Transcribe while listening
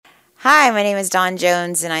Hi, my name is Dawn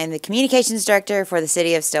Jones, and I am the Communications Director for the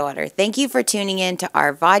City of Stillwater. Thank you for tuning in to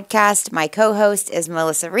our Vodcast. My co-host is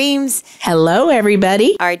Melissa Reams. Hello,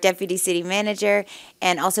 everybody. Our Deputy City Manager.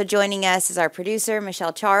 And also joining us is our producer,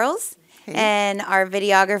 Michelle Charles. Hey. And our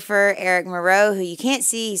videographer, Eric Moreau, who you can't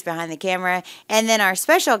see. He's behind the camera. And then our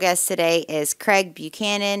special guest today is Craig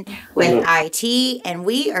Buchanan with IT. And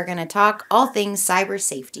we are going to talk all things cyber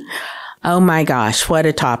safety. Oh my gosh, what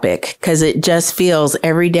a topic. Because it just feels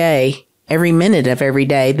every day, every minute of every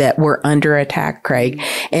day that we're under attack, Craig.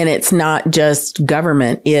 And it's not just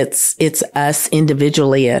government. It's us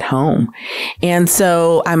individually at home. And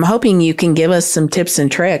so I'm hoping you can give us some tips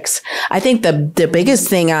and tricks. I think the biggest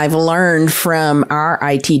thing I've learned from our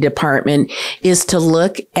IT department is to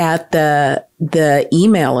look at the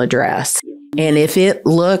email address. And if it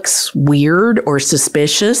looks weird or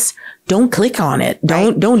suspicious, don't click on it.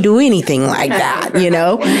 Don't do anything like that, you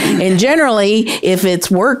know? And generally, if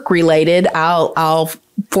it's work related, I'll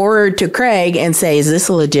forward to Craig and say, is this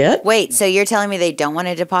legit? Wait, so you're telling me they don't want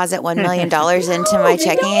to deposit $1 million into my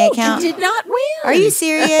checking account? I did not win. Are you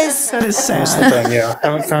serious? That is sad. That's the thing, yeah. I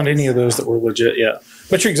haven't found any of those that were legit yet.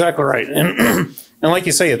 But you're exactly right. And like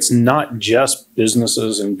you say, it's not just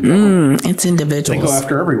businesses and it's individuals. They go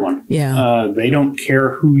after everyone. Yeah. They don't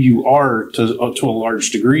care who you are to a large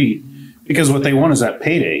degree, because what they want is that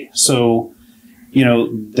payday. So, you know,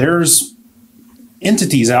 there's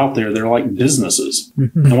entities out there that are like businesses.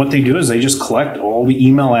 And what they do is they just collect all the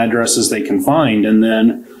email addresses they can find, and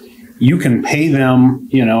then you can pay them,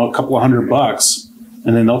 you know, a couple of $100,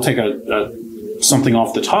 and then they'll take something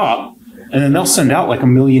off the top, and then they'll send out like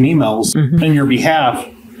 1 million emails on your behalf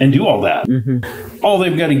and do all that. All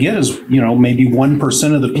they've got to get is, you know, maybe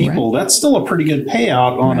 1% of the people. Right. That's still a pretty good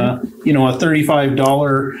payout on a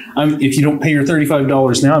 $35. If you don't pay your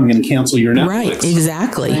 $35 now, I'm going to cancel your Netflix. Right.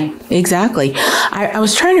 Exactly. I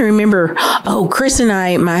was trying to remember. Oh, Chris and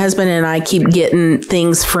my husband and I keep getting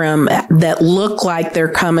things from that look like they're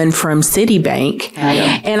coming from Citibank.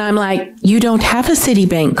 And I'm like, you don't have a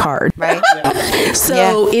Citibank card. Right.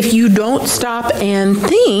 So if you don't stop and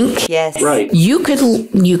think, right, you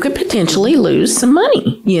could potentially lose some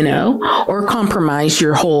money, you know, or compromise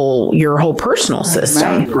your whole personal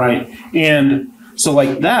system. Right. And so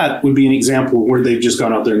like that would be an example where they've just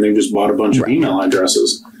gone out there and they've just bought a bunch of email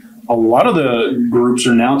addresses. A lot of the groups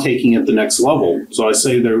are now taking it the next level. So I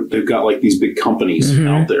say they've got like these big companies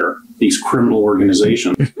out there, these criminal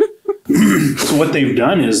organizations. So what they've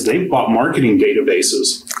done is they've bought marketing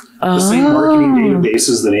databases. The same marketing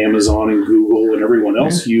databases that Amazon and Google and everyone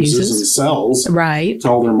else uses and sells to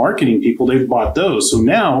all their marketing people. They've bought those. So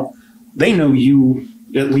now they know you,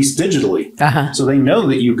 at least digitally. So they know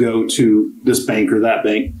that you go to this bank or that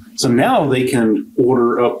bank. So now they can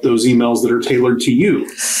order up those emails that are tailored to you.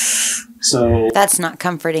 So that's not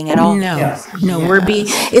comforting at all. No,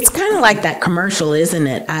 it's kind of like that commercial, isn't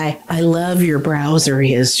it? I love your browser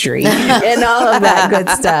history and all of that good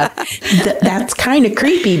stuff. That's kind of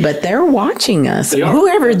creepy, but they're watching us.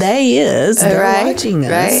 Whoever they is, they're watching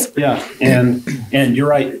us. Right? Yeah, and you're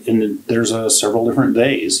right. And there's several different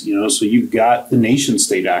days, you know. So you've got the nation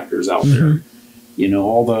state actors out there. You know,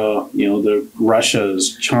 all the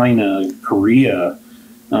Russias, China, Korea,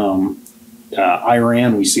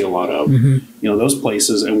 Iran, we see a lot of, you know, those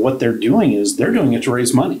places. And what they're doing is they're doing it to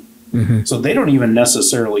raise money. So they don't even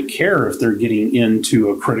necessarily care if they're getting into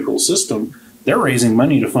a critical system. They're raising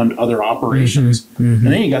money to fund other operations. And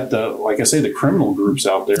then you got like I say, the criminal groups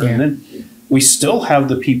out there. And then we still have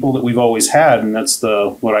the people that we've always had. And that's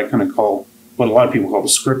what I kind of call, what a lot of people call the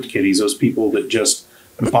script kiddies, those people that just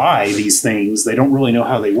buy these things. They don't really know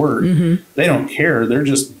how they work. They don't care. They're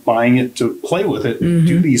just buying it to play with it and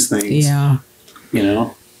do these things. Yeah. You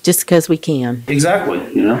know? Just because we can. Exactly.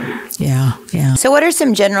 You know? Yeah. So what are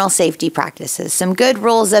some general safety practices? Some good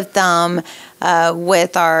rules of thumb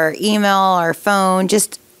with our email, our phone,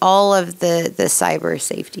 just all of the cyber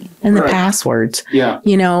safety. And the passwords. Yeah.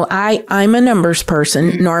 You know, I'm a numbers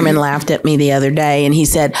person. Norman laughed at me the other day and he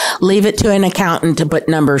said, leave it to an accountant to put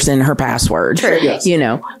numbers in her password. True. Yes. You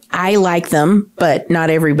know, I like them, but not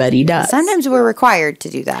everybody does. Sometimes we're required to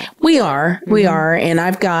do that. We are. And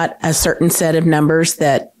I've got a certain set of numbers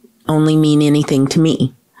that only mean anything to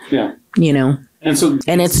me. Yeah. You know.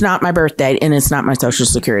 And it's not my birth date, and it's not my social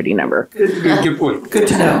security number. Good point. Good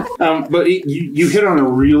to know. But you hit on a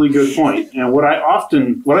really good point. And what I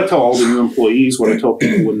tell all the new employees, what I tell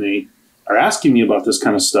people when they are asking me about this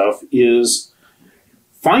kind of stuff is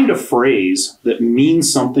find a phrase that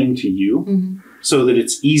means something to you so that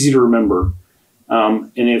it's easy to remember.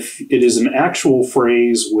 And if it is an actual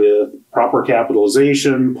phrase with proper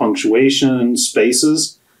capitalization, punctuation,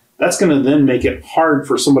 spaces, That's going to then make it hard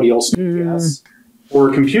for somebody else to guess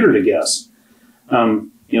or a computer to guess.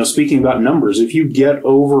 Speaking about numbers, if you get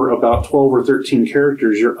over about 12 or 13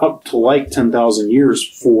 characters, you're up to like 10,000 years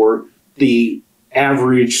for the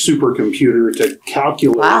average supercomputer to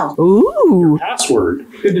calculate your password.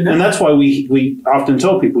 And that's why we often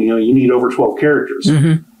tell people, you need over 12 characters.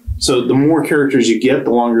 So the more characters you get,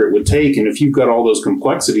 the longer it would take. And if you've got all those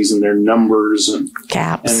complexities in there, numbers and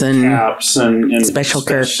caps and special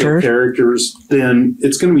characters, then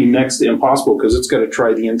it's going to be next to impossible because it's got to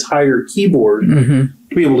try the entire keyboard to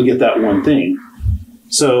be able to get that one thing.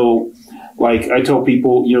 So, like I tell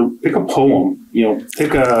people, pick a poem,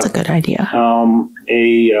 That's a good idea.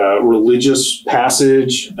 A religious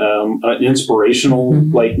passage, an inspirational,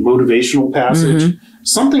 like motivational passage,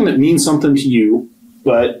 something that means something to you,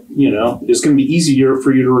 but, it's going to be easier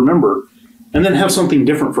for you to remember. And then have something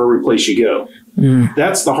different for every place you go.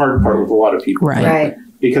 That's the hard part with a lot of people. Right.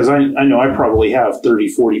 Because I know I probably have 30,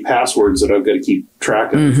 40 passwords that I've got to keep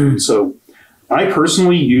track of. And so I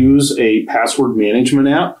personally use a password management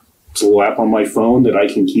app. It's a little app on my phone that I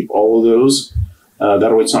can keep all of those.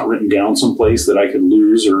 That way it's not written down someplace that I could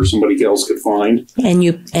lose or somebody else could find. And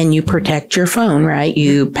you protect your phone, right?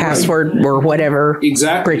 You password or whatever.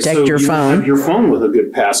 Exactly. Protect your phone. Have your phone with a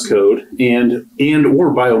good passcode and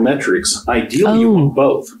or biometrics. Ideally, you want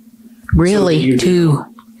both. Really? So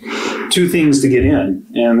two things to get in.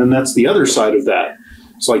 And then that's the other side of that.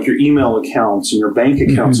 It's like your email accounts and your bank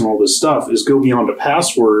accounts and all this stuff is go beyond a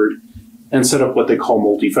password and set up what they call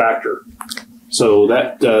multi-factor. So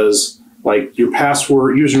that does like your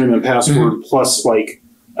password, username and password plus like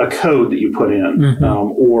a code that you put in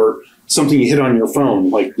or something you hit on your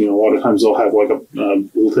phone. Like, a lot of times they'll have like a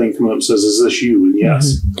little thing come up that says, is this you? And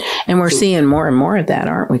yes. And we're seeing more and more of that,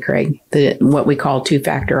 aren't we, Craig? What we call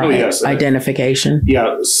two-factor identification.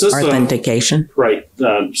 Yeah. CISA, authentication. Right.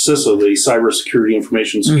 CISA, the Cybersecurity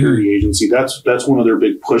Information Security Agency, that's one of their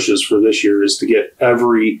big pushes for this year is to get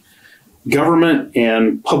every government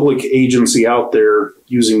and public agency out there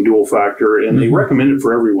using dual factor, and they recommend it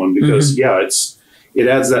for everyone because it adds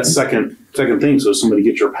that second thing. So if somebody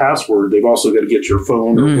gets your password, they've also got to get your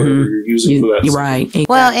phone or whatever you're using for that. Right. Exactly.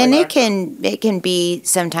 Well, and it can be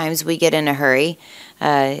sometimes we get in a hurry.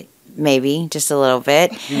 Maybe just a little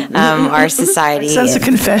bit. Our society. That's a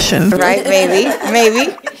confession, right?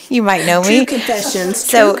 Maybe you might know me. Two confessions.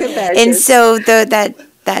 So and so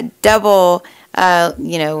that double,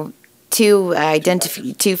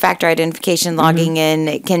 two-factor identification logging in,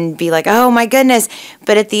 it can be like, oh my goodness.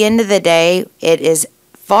 But at the end of the day, it is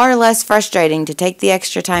far less frustrating to take the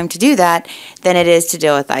extra time to do that than it is to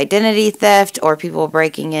deal with identity theft or people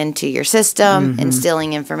breaking into your system and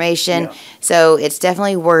stealing information. Yeah. So it's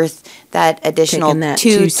definitely worth that additional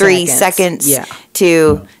 2-3 seconds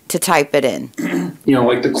to type it in.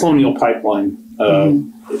 Like the Colonial Pipeline,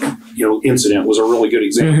 incident was a really good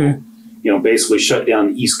example. Basically shut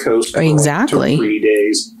down the East Coast for 2 or 3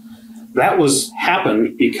 days. That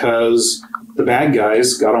happened because the bad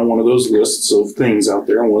guys got on one of those lists of things out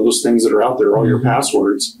there, and one of those things that are out there, all your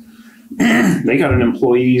passwords. They got an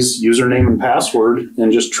employee's username and password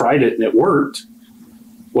and just tried it, and it worked.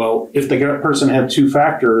 Well, if the person had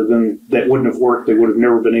two-factor, then that wouldn't have worked. They would have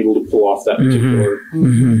never been able to pull off that particular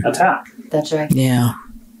attack. That's right. Yeah.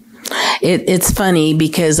 It's funny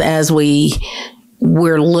because as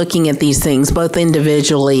we're looking at these things both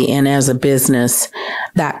individually and as a business,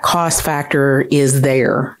 that cost factor is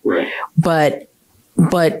there. Right. But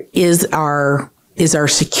is our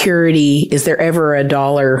security, is there ever a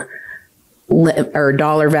dollar or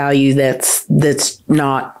dollar value that's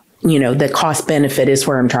not, the cost benefit is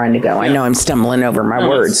where I'm trying to go. Yeah. I know I'm stumbling over my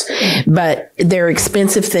words, but they're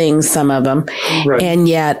expensive things, some of them. Right. And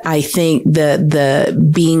yet I think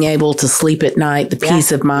the being able to sleep at night, the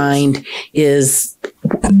peace of mind is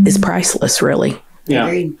priceless, really. Yeah.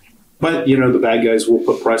 Agreed. But, the bad guys will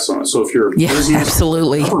put price on it. So if you're a business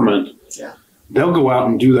absolutely. Government, they'll go out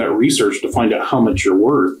and do that research to find out how much you're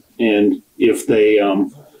worth. And if they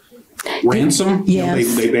ransom,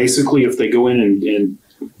 they basically, if they go in and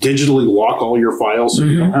digitally lock all your files so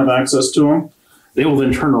you don't have access to them, they will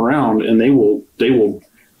then turn around and they will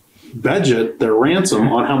budget their ransom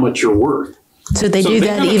on how much you're worth. So they do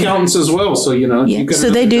that even accountants as well. So so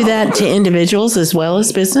they do that to individuals as well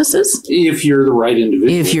as businesses. If you're the right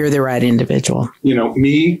individual.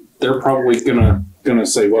 Me, they're probably gonna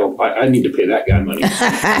say, well, I need to pay that guy money.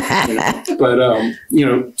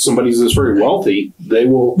 But somebody that's very wealthy, they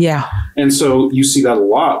will. Yeah. And so you see that a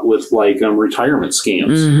lot with like retirement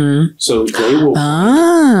scams. So they will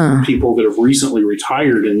people that have recently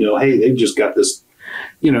retired and hey, they've just got this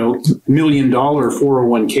 $1 million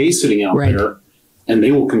 401k sitting out there. and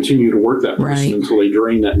they will continue to work that person Right. until they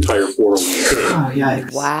drain that entire 401k. Oh,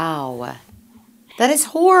 yikes. Wow. That is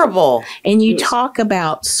horrible. And you Yes. talk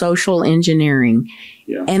about social engineering,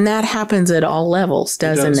 Yeah. and that happens at all levels,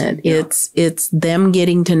 doesn't does, it? yeah. It's them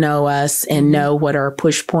getting to know us and know what our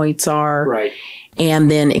push points are, Right.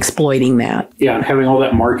 and then exploiting that. Yeah, and having all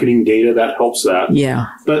that marketing data, that helps that. Yeah.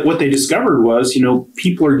 But what they discovered was,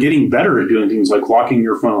 people are getting better at doing things like locking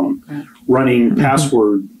your phone, running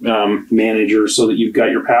password managers so that you've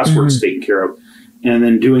got your passwords taken care of, and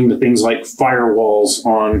then doing the things like firewalls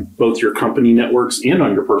on both your company networks and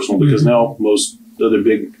on your personal, because now most of the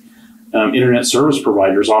big internet service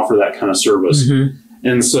providers offer that kind of service.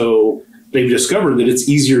 And so they've discovered that it's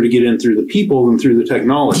easier to get in through the people than through the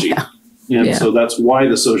technology. And Yeah. so that's why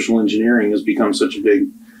the social engineering has become such a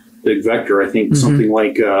big vector. I think something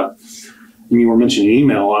like, when you were mentioning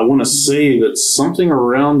email, I want to say that something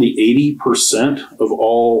around the 80% of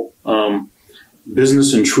all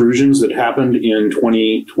business intrusions that happened in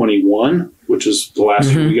 2021, which is the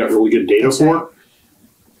last year we got really good data for,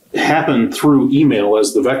 happened through email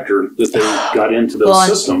as the vector that they got into those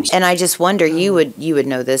systems. And I just wonder, you would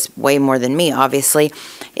know this way more than me, obviously,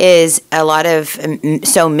 is a lot of,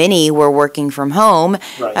 so many were working from home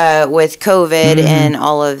Right. with COVID and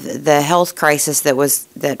all of the health crisis that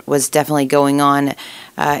was definitely going on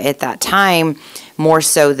at that time, more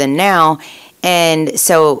so than now. And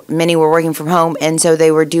so many were working from home, and so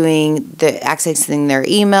they were accessing their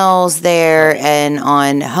emails there and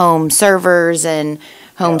on home servers and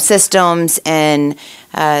home systems, and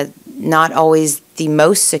not always the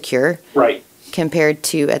most secure Right. compared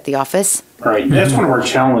to at the office. Right. That's one of our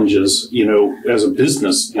challenges, as a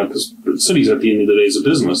business, because the city's at the end of the day is a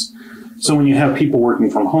business. So when you have people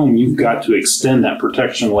working from home, you've got to extend that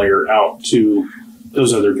protection layer out to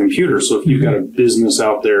those other computers. So if you've got a business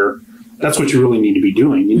out there, that's what you really need to be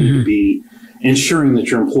doing. You need to be ensuring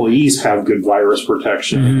that your employees have good virus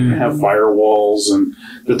protection, and have firewalls, and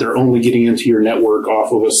that they're only getting into your network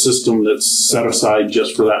off of a system that's set aside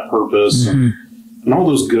just for that purpose, and all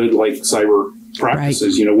those good cyber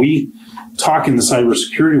practices. We talk in the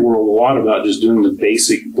cybersecurity world a lot about just doing the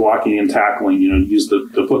basic blocking and tackling. To use the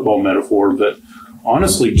football metaphor, but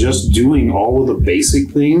honestly, just doing all of the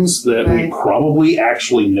basic things that we probably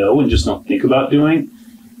actually know and just don't think about doing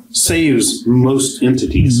saves most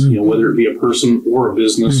entities, whether it be a person or a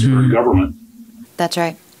business or a government. That's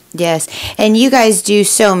right. Yes. And you guys do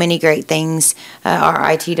so many great things,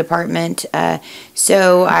 our IT department.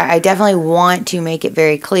 So I definitely want to make it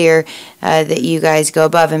very clear that you guys go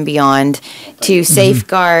above and beyond to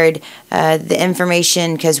safeguard the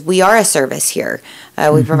information, because we are a service here.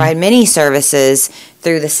 We provide many services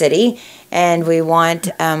through the city, and we want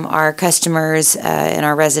our customers and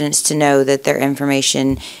our residents to know that their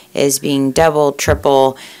information is being double,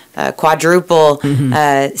 triple, quadruple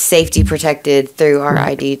safety protected through our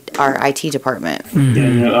IT department.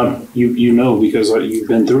 And because you've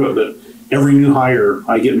been through it, but every new hire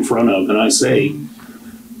I get in front of, and I say,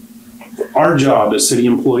 our job as city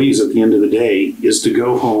employees at the end of the day is to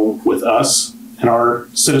go home with us and our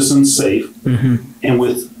citizens safe, and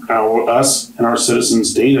with us and our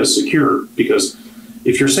citizens' data secure. Because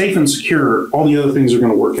if you're safe and secure, all the other things are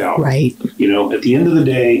going to work out. Right. At the end of the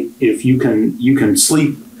day, if you can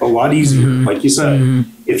sleep a lot easier, like you said,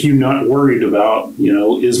 if you're not worried about,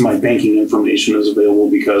 is my banking information is available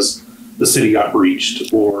because the city got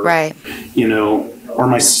breached, or, Right. Are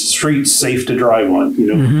my streets safe to drive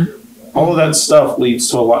on? All of that stuff leads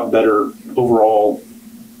to a lot better overall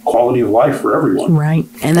quality of life for everyone. Right.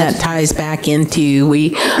 And that ties back into, we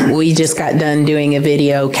just got done doing a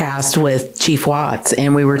video cast with Chief Watts,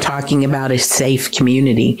 and we were talking about a safe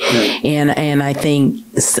community. And I think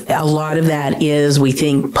a lot of that is, we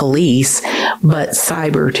think police, but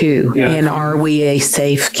cyber too. Yeah. And are we a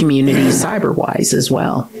safe community cyber wise as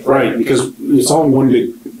well? Right, because it's all one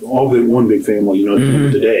big family, at the end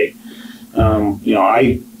of the day.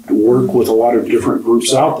 I work with a lot of different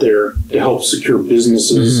groups out there to help secure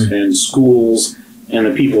businesses and schools and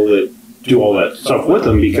the people that do all that stuff with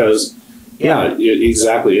them, because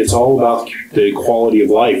exactly, it's all about the quality of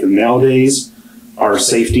life. And nowadays, our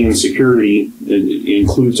safety and security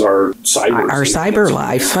includes our cyber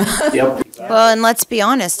life. Yep. Well, and let's be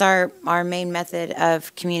honest, our main method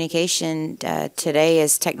of communication today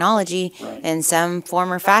is technology in some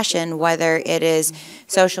form or fashion, whether it is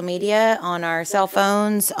social media on our cell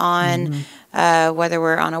phones, on whether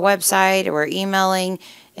we're on a website or we're emailing,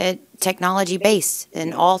 technology based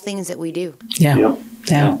in all things that we do. Yeah.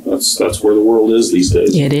 That's where the world is these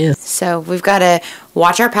days. It is. So we've got to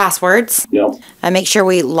watch our passwords, Yep. make sure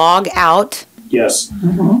we log out Yes.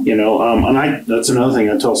 And that's another thing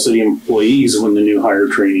I tell city employees when the new hire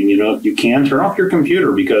training, if you can turn off your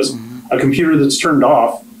computer, because a computer that's turned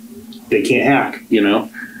off, they can't hack,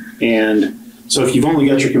 and so if you've only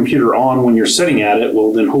got your computer on when you're sitting at it,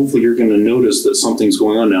 well, then hopefully you're going to notice that something's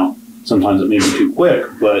going on now. Sometimes it may be too quick,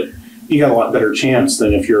 but you got a lot better chance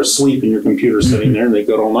than if you're asleep and your computer's sitting there and they've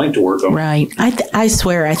got all night to work on. Right. I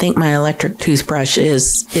swear, I think my electric toothbrush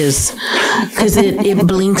is because it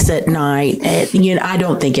blinks at night. I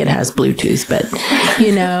don't think it has Bluetooth, but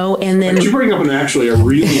and then you bring up actually a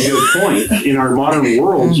really good point. In our modern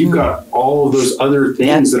world, you've got all of those other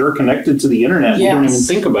things that are connected to the internet. You don't even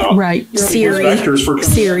think about. Right. Siri.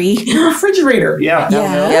 Your refrigerator. Yeah.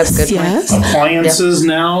 Yes. Good point. Appliances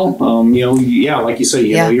now. Like you say,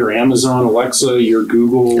 your Amazon Alexa, your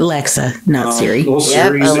Google Alexa, not Siri. Well,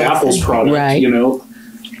 Siri's Apple's product. Right.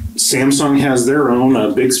 Samsung has their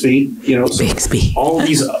own Bixby. Bixby.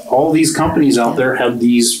 All these companies out there have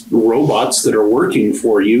these robots that are working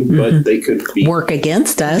for you, but they could work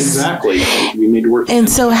against us. Exactly. We made to work. And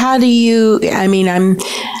so, how do you? I'm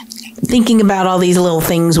thinking about all these little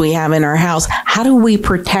things we have in our house. How do we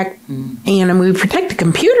protect, we protect the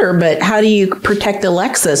computer, but how do you protect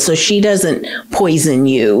Alexa so she doesn't poison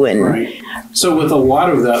you? And right. So with a lot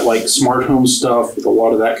of that, like smart home stuff, with a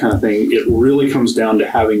lot of that kind of thing, it really comes down to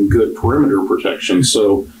having good perimeter protection.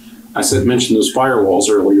 So I mentioned those firewalls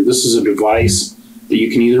earlier. This is a device that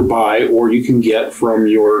you can either buy or you can get from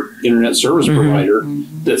your internet service provider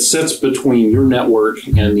that sits between your network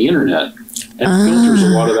and the internet. And filters a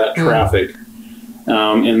lot of that traffic.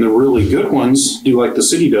 And the really good ones do like the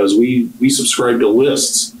city does. We subscribe to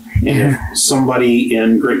lists. And if somebody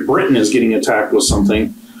in Great Britain is getting attacked with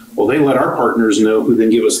something, well, they let our partners know, who then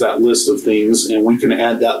give us that list of things, and we can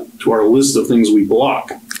add that to our list of things we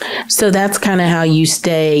block. So that's kind of how you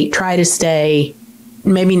try to stay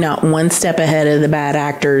maybe not one step ahead of the bad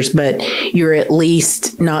actors, but you're at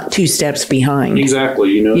least not 2 steps behind.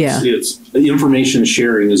 Exactly. It's information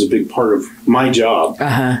sharing is a big part of my job,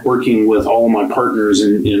 working with all of my partners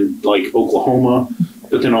in like Oklahoma,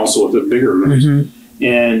 but then also with the bigger ones.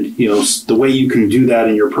 And, the way you can do that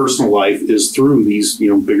in your personal life is through these,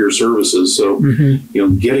 bigger services. So,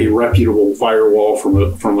 get a reputable firewall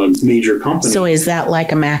from a major company. So is that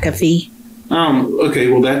like a McAfee?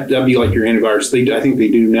 Okay, well, that'd be like your antivirus. I think they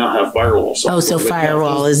do now have firewall software. Oh, so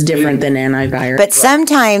firewall is different than antivirus. But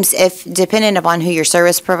sometimes, if dependent upon who your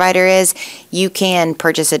service provider is, you can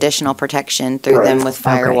purchase additional protection through them with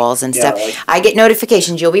firewalls and stuff. I get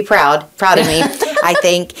notifications. You'll be proud of me. I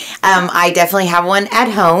think I definitely have one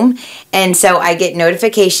at home, and so I get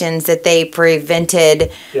notifications that they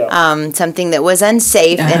prevented something that was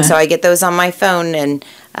unsafe, and so I get those on my phone and.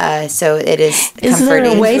 So it is comforting. Is there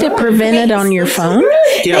a way to prevent it on your phone?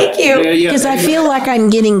 Thank you. Because I feel like I'm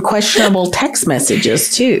getting questionable text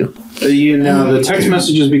messages too. The text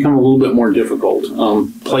messages become a little bit more difficult.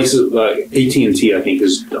 Places AT&T, I think,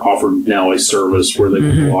 has offered now a service where they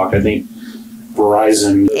can block. I think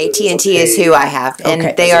Verizon. AT&T is who I have,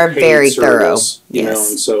 and they are very thorough. And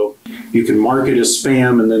so you can mark it as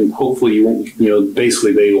spam, and then hopefully you won't.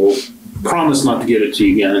 Basically they will promise not to get it to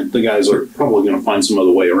you again. The guys are probably going to find some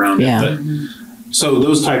other way around it. But, so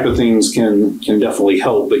those type of things can definitely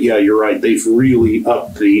help. But yeah, you're right. They've really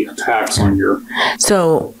upped the attacks on your.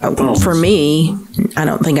 So for me, I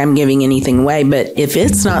don't think I'm giving anything away. But if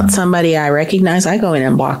it's not somebody I recognize, I go in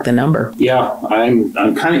and block the number. Yeah, I'm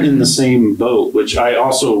kind of in the same boat. Which I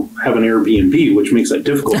also have an Airbnb, which makes that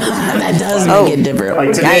difficult. That does make it different.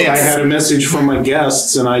 Like today, I had a message from my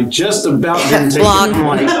guests, and I just about didn't take it. I'm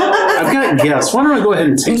like, I've got guests. Why don't I go ahead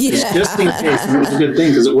and take this just in case? And it was a good thing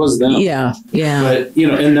because it was them. Yeah. But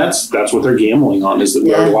and that's what they're gambling on, is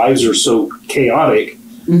that our lives are so chaotic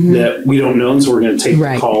that we don't know, and so we're going to take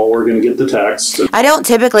the call, we're going to get the text. I don't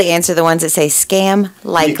typically answer the ones that say scam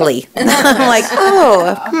likely. I'm like,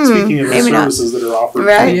 speaking of the services that are offered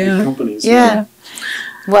by companies. Yeah.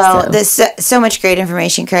 Well, there's so much great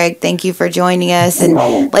information, Craig. Thank you for joining us.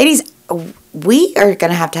 And ladies, we are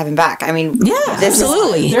going to have him back. I mean,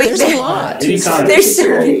 absolutely. There's a lot.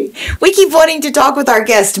 We keep wanting to talk with our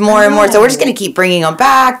guests more and more, so we're just going to keep bringing them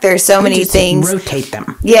back. There's so many things. Rotate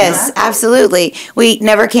them. Yes, absolutely. We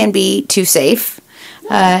never can be too safe.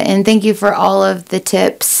 And thank you for all of the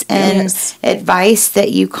tips and advice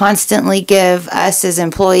that you constantly give us as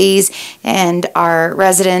employees and our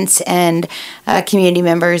residents and community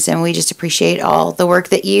members. And we just appreciate all the work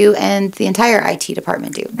that you and the entire IT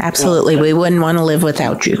department do. Absolutely. We wouldn't want to live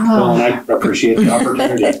without you. Well, and I appreciate the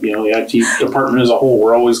opportunity. The IT department as a whole,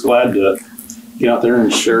 we're always glad to get out there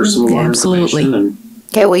and share some of our information. And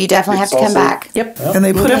Okay, well, you definitely have to come back. Yep. And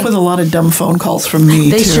they put up with a lot of dumb phone calls from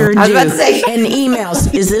me, They too. sure do. I was about to say. And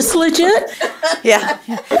emails. Is this legit? Yeah.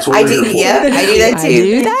 That's what I we're do. here for. Yeah, I do that too. I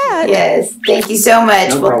do that. Yes. Thank you so much.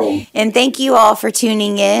 No problem. And thank you all for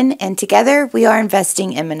tuning in. And together we are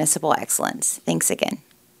investing in municipal excellence. Thanks again.